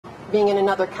being in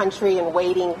another country and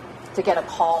waiting to get a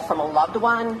call from a loved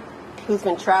one who's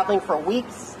been traveling for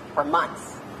weeks or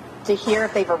months to hear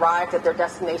if they've arrived at their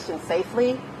destination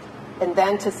safely, and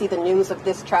then to see the news of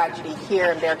this tragedy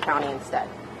here in Bexar County instead.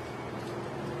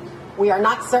 We are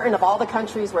not certain of all the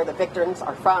countries where the victims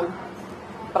are from,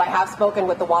 but I have spoken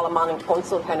with the Guatemalan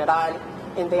Consul General,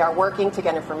 and they are working to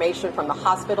get information from the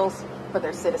hospitals for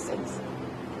their citizens.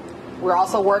 We're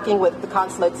also working with the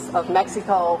consulates of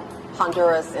Mexico,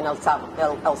 Honduras, and El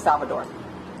Salvador.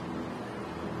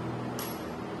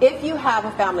 If you have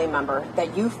a family member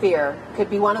that you fear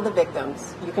could be one of the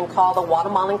victims, you can call the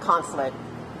Guatemalan consulate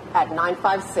at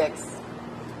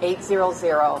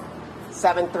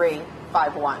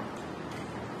 956-800-7351.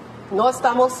 No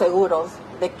estamos seguros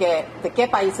de qué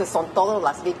países son todas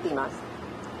las víctimas,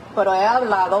 pero he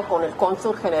hablado con el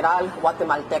cónsul general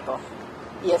guatemalteco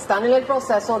y están en el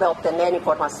proceso de obtener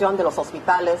información de los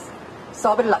hospitales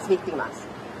sobre las víctimas.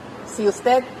 Si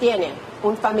usted tiene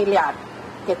un familiar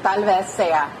que tal vez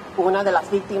sea una de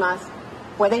las víctimas,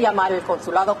 puede llamar el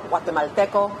consulado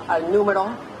guatemalteco al número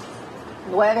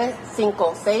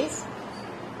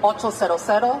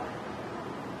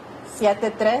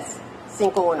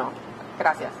 956-800-7351.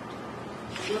 Gracias.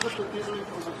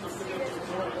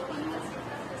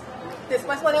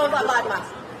 Después podemos hablar más.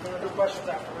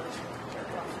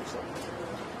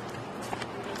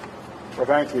 Well,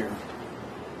 thank you.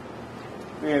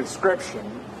 The inscription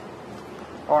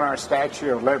on our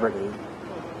Statue of Liberty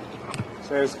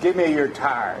says, "Give me your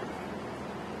tired,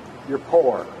 your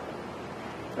poor,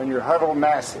 and your huddled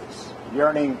masses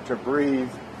yearning to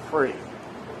breathe free."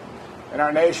 And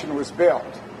our nation was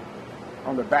built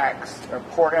on the backs of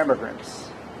poor immigrants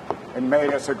and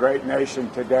made us a great nation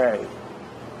today.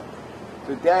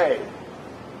 Today,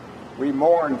 we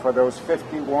mourn for those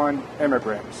 51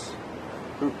 immigrants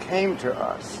who came to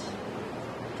us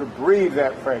to breathe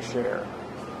that fresh air,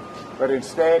 but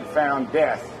instead found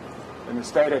death in the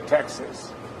state of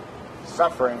Texas,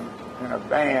 suffering in a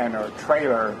van or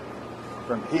trailer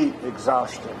from heat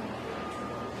exhaustion.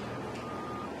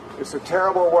 It's a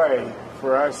terrible way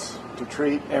for us to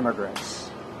treat immigrants.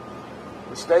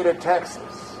 The state of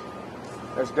Texas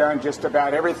has done just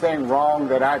about everything wrong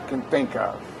that I can think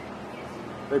of.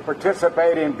 They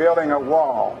participate in building a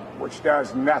wall, which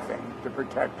does nothing to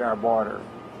protect our border.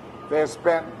 They have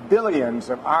spent billions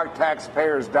of our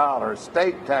taxpayers' dollars,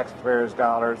 state taxpayers'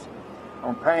 dollars,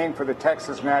 on paying for the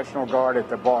Texas National Guard at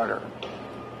the border.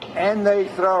 And they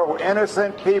throw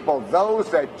innocent people, those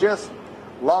that just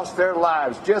lost their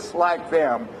lives, just like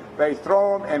them, they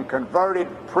throw them in converted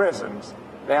prisons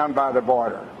down by the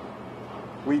border.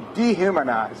 We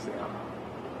dehumanize them.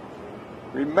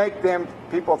 We make them,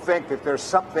 people think that there's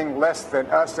something less than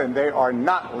us, and they are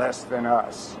not less than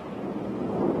us.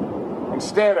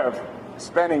 Instead of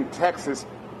spending Texas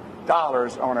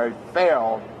dollars on a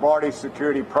failed border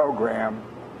security program,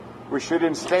 we should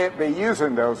instead be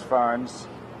using those funds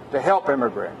to help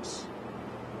immigrants.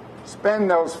 Spend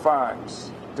those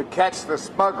funds to catch the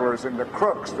smugglers and the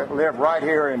crooks that live right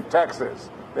here in Texas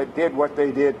that did what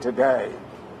they did today.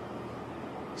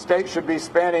 States should be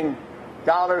spending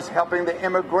dollars helping the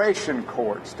immigration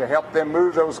courts to help them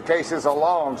move those cases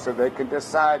along so they can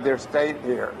decide their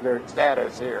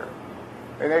status here.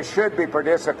 And they should be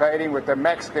participating with the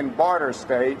Mexican border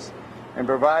states and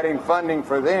providing funding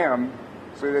for them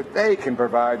so that they can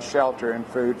provide shelter and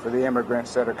food for the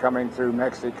immigrants that are coming through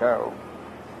Mexico.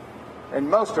 And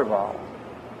most of all,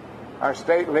 our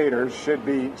state leaders should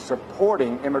be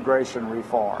supporting immigration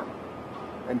reform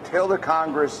until the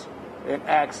Congress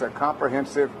enacts a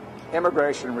comprehensive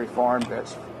immigration reform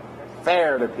that's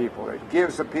fair to people, that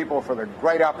gives the people for the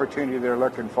great opportunity they're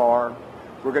looking for.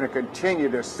 We're going to continue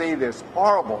to see this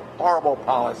horrible, horrible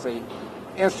policy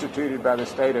instituted by the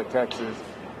state of Texas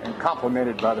and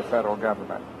complemented by the federal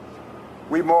government.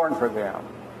 We mourn for them.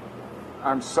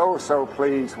 I'm so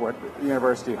pleased what the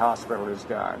University Hospital has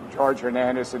done. George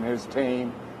Hernandez and his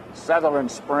team, Sutherland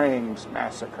Springs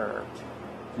massacre,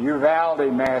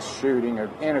 Uvalde mass shooting of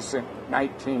innocent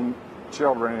 19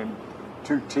 children and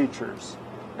 2 teachers,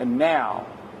 and now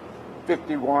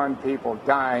 51 people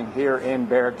dying here in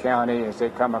Bexar County as they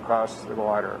come across the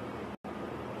border.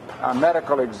 Our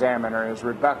medical examiner, as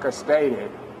Rebecca stated,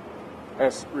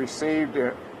 has received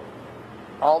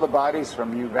all the bodies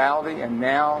from Uvalde, and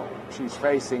now she's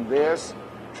facing this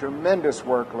tremendous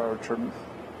workload,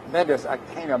 tremendous. I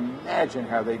can't imagine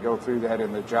how they go through that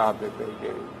in the job that they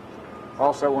do.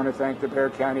 Also want to thank the Bexar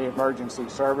County Emergency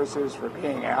Services for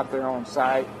being out there on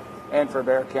site, and for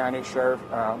Bexar County Sheriff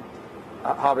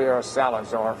Javier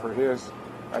Salazar for his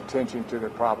attention to the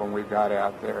problem we've got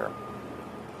out there.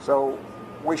 So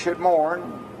we should mourn,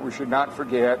 we should not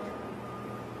forget,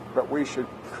 but we should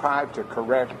try to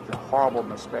correct the horrible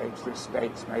mistakes this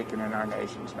state's making and our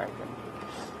nation's making.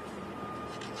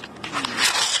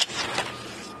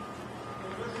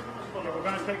 We're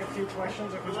going to take a few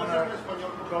questions if we want to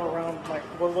go around.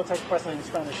 We'll take questions in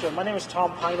Spanish. Sure. My name is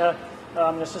Tom Pina.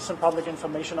 I'm an Assistant Public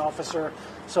Information Officer.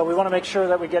 So we want to make sure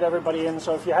that we get everybody in.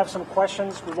 So if you have some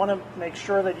questions, we want to make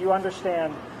sure that you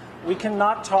understand we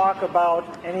cannot talk about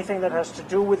anything that has to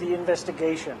do with the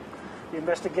investigation. The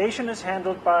investigation is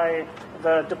handled by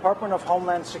the Department of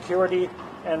Homeland Security,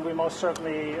 and we most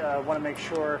certainly want to make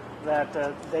sure that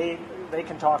they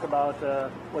can talk about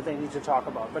what they need to talk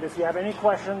about. But if you have any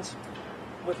questions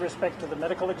with respect to the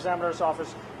medical examiner's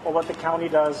office or what the county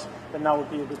does, then now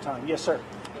would be a good time. Yes, sir.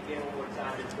 Again, one more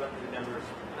time, just run through the numbers.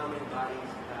 How many bodies,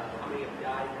 how many have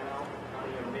died now? How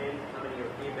many are men? How many are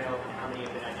female? And how many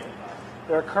have been identified?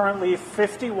 There are currently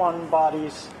 51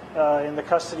 bodies in the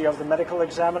custody of the medical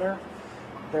examiner.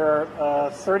 There are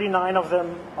 39 of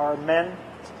them are men,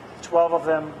 12 of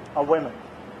them are women.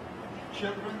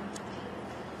 Children?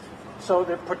 So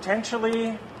that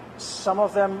potentially some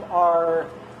of them are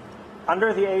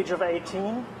under the age of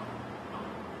 18,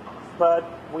 but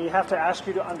we have to ask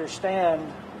you to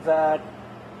understand that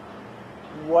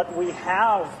what we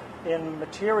have in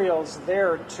materials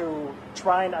there to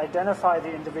try and identify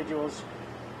the individuals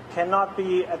cannot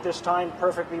be at this time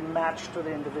perfectly matched to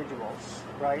the individuals,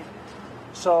 right?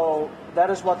 So that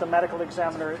is what the medical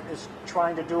examiner is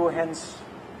trying to do, hence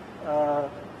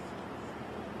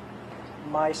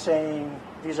my saying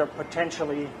these are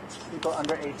potentially people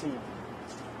under 18.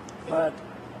 But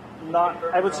not,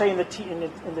 I would say in the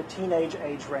teenage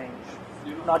age range,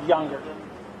 not younger.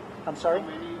 I'm sorry?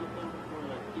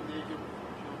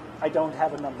 I don't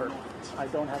have a number. I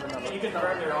don't have a number. Can you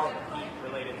confirm they're all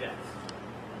heat-related deaths?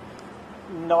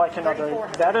 No, I cannot.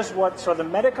 That is what, so the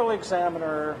medical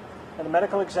examiner and the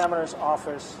medical examiner's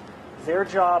office, their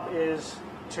job is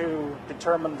to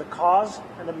determine the cause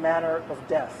and the manner of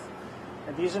death.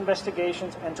 And these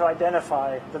investigations and to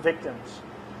identify the victims.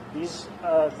 This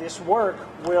work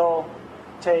will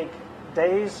take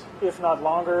days, if not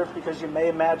longer, because you may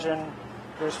imagine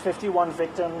there's 51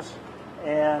 victims,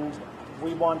 and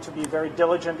we want to be very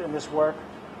diligent in this work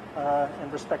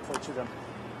and respectful to them.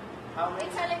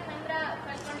 It's Alejandra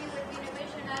Falcone with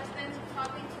Univision. I've been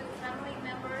talking to family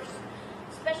members,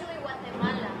 especially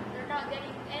Guatemala. They're not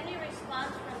getting any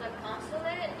response from the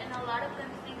consulate, and a lot of them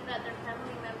think that their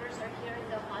family members are here in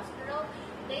the hospital.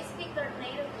 They speak their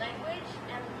native language,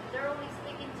 and they're only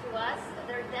speaking to us.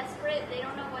 They're desperate. They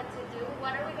don't know what to do.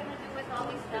 What are we going to do with all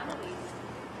these families?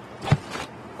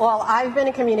 Well, I've been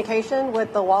in communication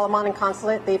with the Guatemalan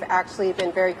consulate. They've actually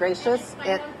been very gracious.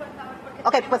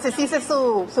 Okay, pues si hice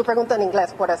su pregunta en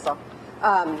inglés, por eso.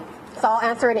 So I'll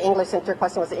answer in English since your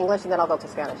question was in English, and then I'll go to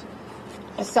Spanish.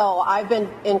 So I've been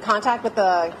in contact with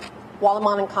the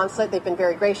Guatemalan consulate. They've been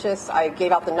very gracious. I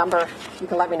gave out the number. You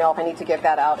can let me know if I need to give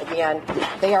that out again.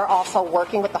 They are also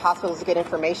working with the hospitals to get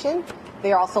information.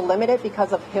 They are also limited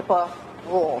because of HIPAA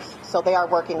rules. So they are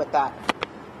working with that.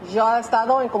 Yo he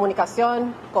estado en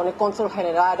comunicación con el cónsul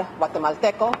general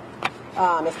guatemalteco.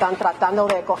 Están tratando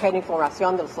de coger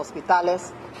información de los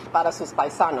hospitales para sus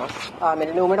paisanos.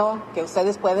 El número que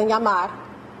ustedes pueden llamar,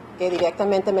 que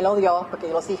directamente me lo dio, porque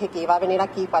yo les dije que iba a venir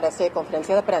aquí para hacer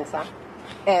conferencia de prensa,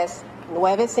 es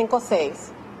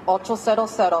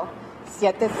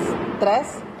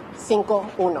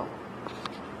 956-800-7351.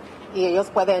 Y ellos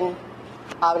pueden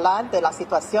hablar de la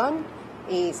situación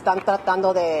y están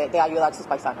tratando de ayudar a sus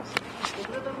paisanos.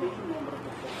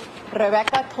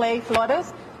 Rebecca Clay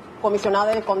Flores,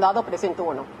 comisionada del condado, precinto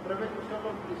 1. Rebecca, usted habló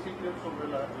al principio sobre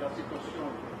la situación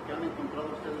que han encontrado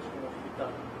ustedes como hospital.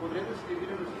 ¿Podría describir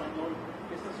en español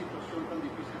esta situación tan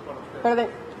difícil para ustedes? Perdón.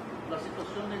 La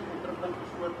situación de encontrar tantos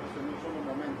cuerpos en un solo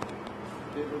momento,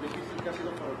 de lo difícil que ha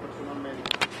sido para el personal médico.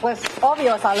 Pues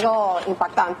obvio es algo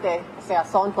impactante. O sea,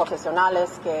 son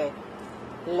profesionales que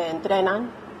le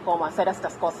entrenan cómo hacer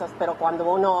estas cosas, pero cuando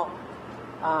uno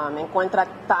encuentra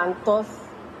tantos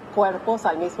cuerpos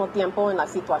al mismo tiempo en la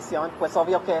situación, pues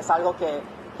obvio que es algo que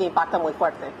impacta muy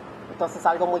fuerte. Entonces es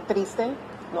algo muy triste.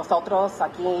 Nosotros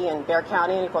aquí en Bexar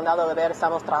County, en el condado de Bexar,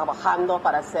 estamos trabajando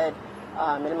para hacer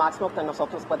el máximo que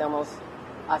nosotros podemos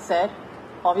hacer.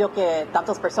 Obvio que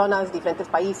tantas personas, diferentes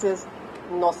países,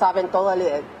 no saben toda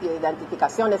la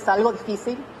identificación. Es algo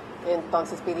difícil.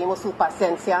 Entonces pedimos su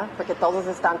paciencia porque todos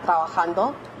están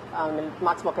trabajando el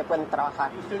máximo que pueden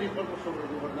trabajar. Usted dijo algo sobre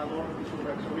el gobernador y su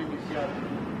reacción inicial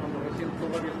cuando recién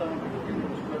todavía estaban recogiendo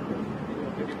los cuerpos y de lo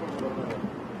que dijo el gobernador.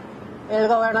 El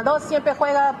gobernador siempre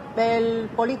juega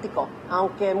el político,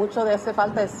 aunque mucho de ese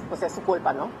falta es, pues es su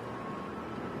culpa, ¿no?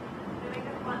 Rebecca,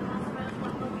 más o menos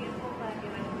cuánto tiempo para que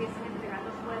empiecen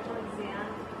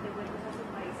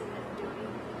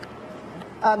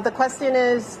The question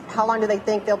is, how long do they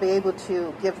think they'll be able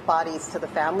to give bodies to the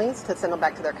families to send them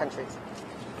back to their countries?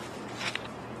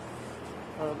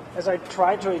 As I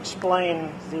tried to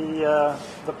explain,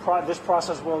 this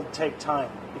process will take time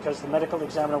because the medical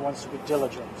examiner wants to be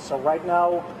diligent. So right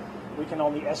now, we can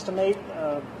only estimate,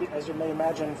 as you may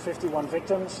imagine, 51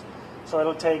 victims. So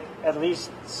it'll take at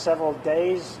least several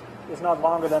days, if not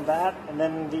longer than that. And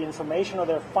then the information or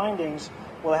their findings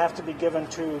will have to be given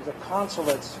to the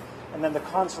consulates, and then the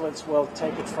consulates will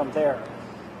take it from there.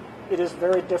 It is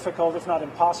very difficult, if not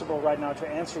impossible, right now to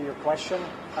answer your question.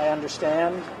 I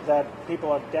understand that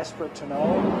people are desperate to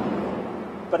know,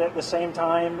 but at the same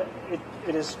time,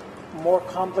 it is more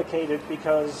complicated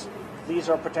because these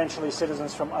are potentially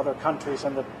citizens from other countries,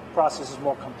 and the process is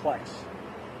more complex.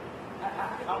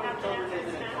 How many children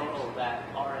is it in total that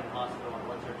are in hospital, and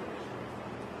what's their condition?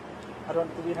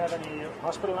 Do we have any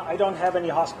hospital? I don't have any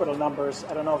hospital numbers.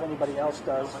 I don't know if anybody else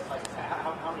does.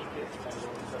 How many kids have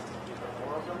been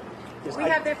more of them? We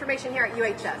have the information here at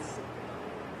UHS.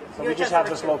 So we just have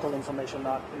this local information,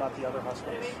 not the other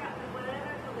hospitals.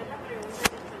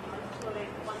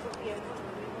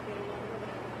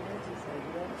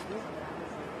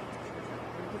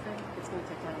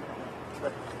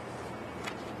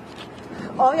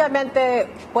 Obviamente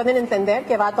pueden entender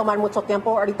que va a tomar mucho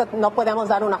tiempo. Ahorita no podemos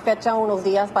dar una fecha, unos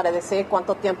días para decir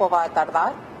cuánto tiempo va a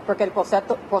tardar, porque el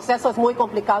proceso es muy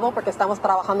complicado porque estamos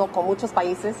trabajando con muchos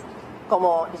países.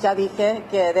 Como ya dije,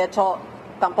 que de hecho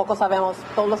tampoco sabemos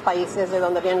todos los países de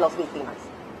donde vienen las víctimas.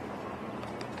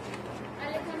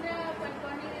 Alejandra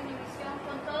Falconi de Univisión,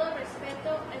 con todo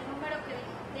respeto, el número que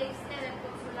diste del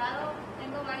consulado,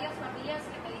 tengo varias familias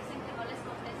que me dicen que no les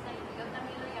contestan y yo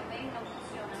también lo llamé y no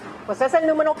funciona. Pues es el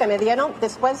número que me dieron.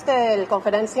 Después de la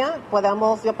conferencia,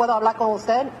 yo puedo hablar con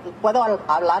usted, puedo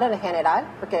hablar en general,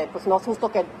 porque pues no es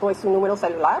justo que doy su número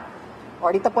celular.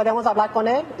 Ahorita podemos hablar con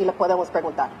él y le podemos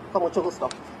preguntar, con mucho gusto.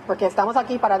 Porque estamos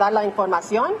aquí para dar la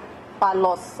información para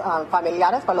los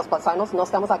familiares, para los paisanos. No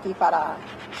estamos aquí para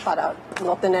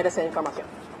no tener esa información.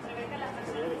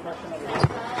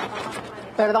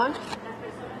 ¿Perdón? Las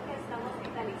personas que están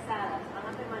hospitalizadas van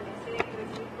a permanecer y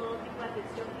recibir todo tipo de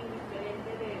atención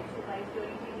indiferente de su país de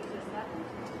origen y su estatus.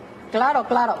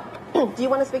 Claro. Do you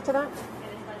want to speak to that?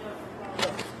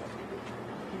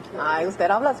 Ay, usted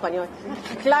habla español.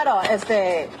 Claro,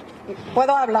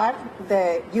 puedo hablar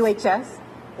de UHS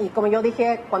y como yo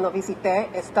dije cuando visité,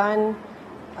 están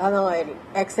dando el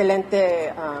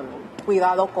excelente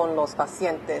cuidado con los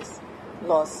pacientes.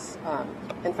 Los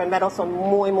enfermeros son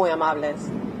muy, muy amables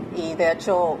y de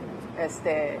hecho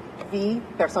vi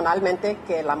personalmente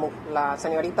que la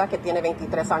señorita que tiene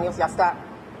 23 años ya está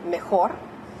mejor.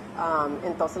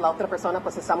 Entonces la otra persona,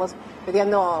 pues estamos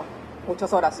pidiendo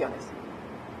muchas oraciones.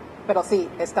 Pero sí,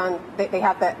 they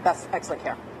have that's excellent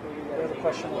care. We have a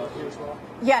question here as well.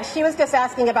 Yeah, she was just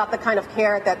asking about the kind of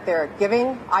care that they're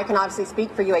giving. I can obviously speak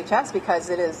for UHS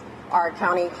because it is our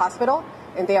county hospital,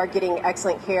 and they are getting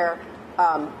excellent care.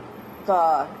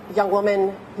 The young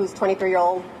woman who's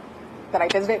 23-year-old that I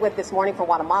visited with this morning from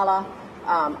Guatemala,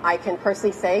 I can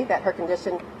personally say that her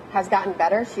condition has gotten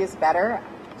better. She is better.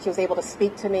 She was able to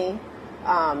speak to me,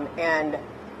 and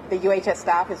the UHS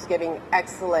staff is giving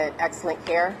excellent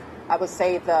care. I would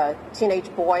say the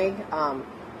teenage boy,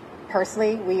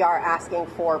 personally, we are asking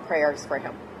for prayers for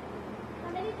him. How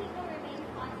many people remain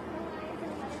hospitalized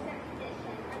and what is their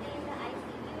condition? Are they in the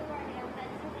ICU or are they on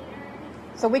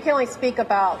ventilators? So we can only speak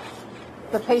about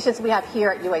the patients we have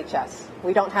here at UHS.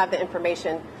 We don't have the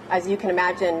information. As you can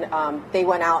imagine, they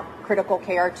went out critical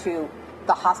care to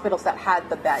the hospitals that had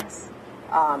the beds.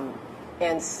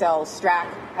 And so STRAC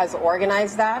has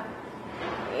organized that.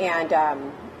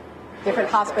 And different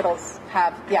hospitals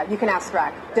you can ask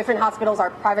STRAC. Different hospitals are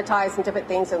privatized and different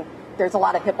things, and there's a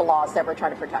lot of HIPAA laws that we're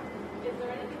trying to protect. Is there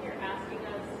anything you're asking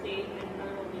of state and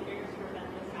federal leaders to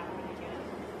prevent this happening again?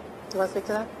 Do you want to speak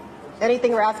to that?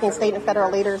 Anything we're asking state and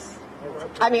federal leaders?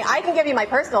 I mean, I can give you my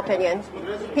personal opinion.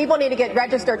 People need to get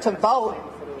registered to vote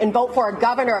and vote for a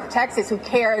governor of Texas who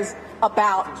cares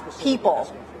about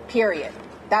people, period.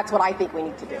 That's what I think we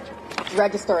need to do.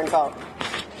 Register and vote.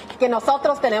 Que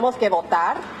nosotros tenemos que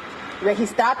votar,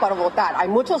 registrar para votar. Hay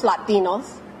muchos latinos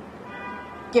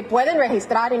que pueden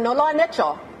registrar y no lo han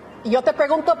hecho. Y yo te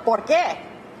pregunto, ¿por qué?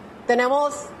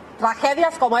 Tenemos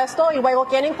tragedias como esto y luego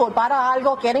quieren culpar a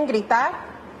algo, quieren gritar.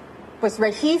 Pues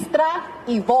registra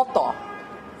y voto.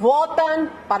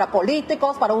 Votan para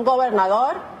políticos, para un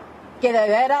gobernador que de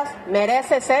veras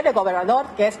merece ser el gobernador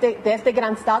de este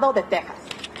gran estado de Texas.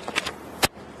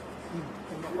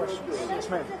 Yes,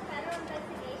 ma'am. It's a federal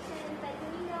investigation, but do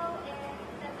we know if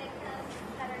the victims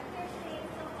that are here today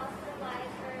still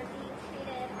hospitalized or being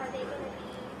treated, are they going to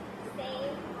be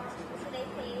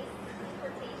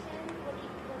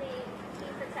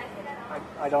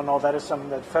I don't know. That is something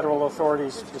that federal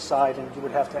authorities decide, and you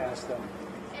would have to ask them.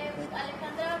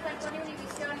 Alejandra Falcone,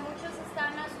 Univisión, muchos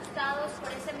están asustados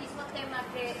por ese mismo tema,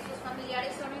 que sus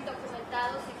familiares son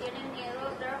indocumentados y tienen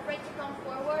miedo. They're afraid to come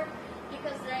forward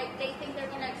because they think they're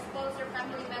going to expose their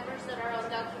family members that are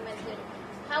undocumented.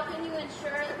 How can you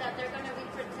ensure that they're going to be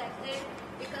protected?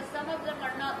 Because some of them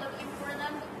are not looking for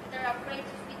them. They're afraid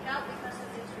to speak out because of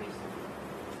this reason.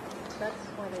 That's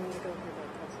why they need to go through the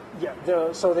consulate.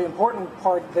 Yeah, so the important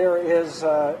part there is,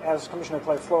 as Commissioner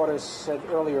Clay Flores said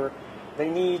earlier, they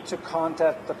need to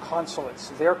contact the consulates,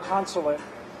 their consulate,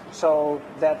 so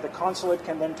that the consulate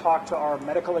can then talk to our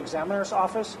medical examiner's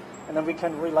office, and then we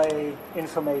can relay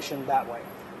information that way.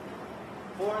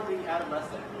 For the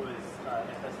adolescent who is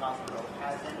at this hospital,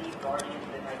 has any guardian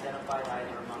been identified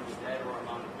either among the dead or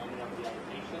among any of the other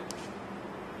patients?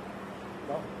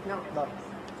 No.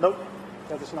 Nope.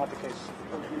 That is not the case.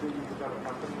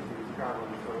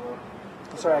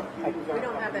 I'm sorry. We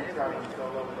don't have that information.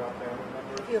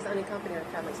 If he was unaccompanied or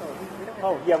traveling solo, we don't have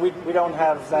Oh, yeah, we don't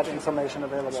have that information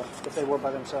available, if they were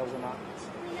by themselves or not.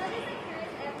 We know this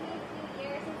occurs every few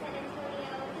years in San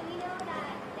Antonio. Do we know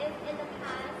that if in the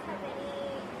past have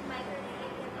any migrants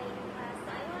been given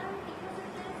asylum because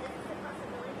of this? Is this a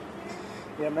possibility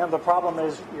here? Yeah, ma'am, the problem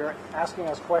is you're asking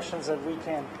us questions that we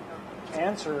can't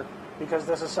answer because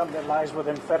this is something that lies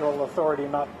within federal authority,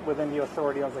 not within the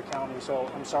authority of the county. So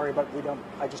I'm sorry, but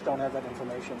I just don't have that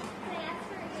information. Can I ask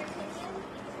for your opinion?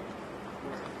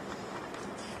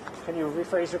 Can you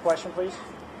rephrase your question, please?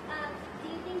 Do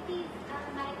you think these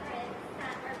migrants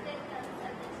that are victims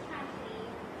of this tragedy,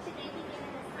 should they be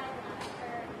given asylum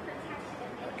or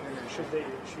protection?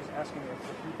 She's asking if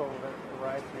the people that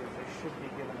arrive here, they should be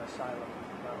given asylum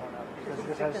or not, because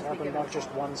this has happened not just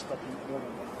once, but more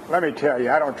than once. Let me tell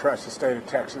you, I don't trust the state of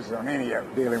Texas on any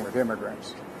of dealing with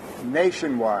immigrants.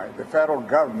 Nationwide, the federal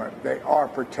government, they are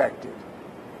protected.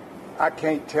 I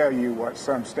can't tell you what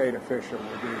some state official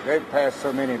will do. They've passed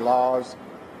so many laws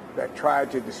that try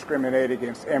to discriminate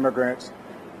against immigrants.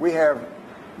 We have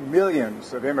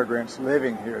millions of immigrants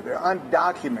living here. They're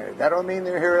undocumented. That don't mean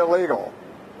they're here illegal.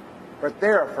 But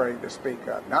they're afraid to speak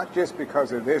up, not just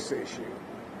because of this issue.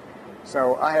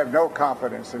 So I have no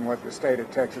confidence in what the state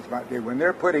of Texas might do. When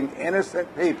they're putting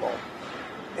innocent people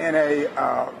in a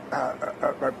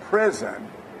prison,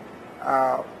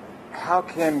 how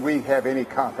can we have any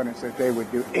confidence that they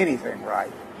would do anything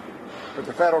right? But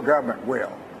the federal government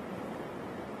will.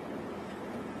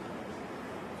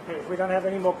 Okay, if we don't have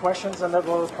any more questions, then that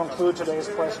will conclude today's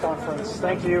press conference.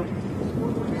 Thank you.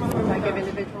 Can I give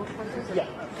individual questions? Yeah.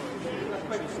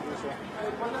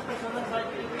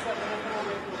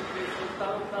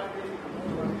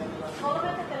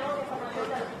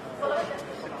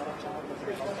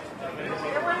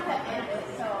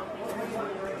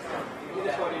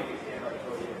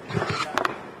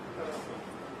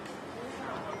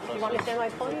 You want me to stand by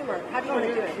the podium, or how do you want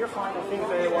to do it? You're fine. I think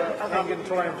they were thinking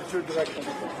toward in two directions.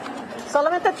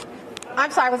 Solamente, I'm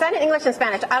sorry, was that in English and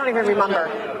Spanish? I don't even remember.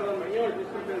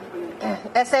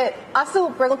 Haz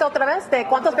su pregunta otra vez, ¿de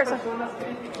cuántas personas?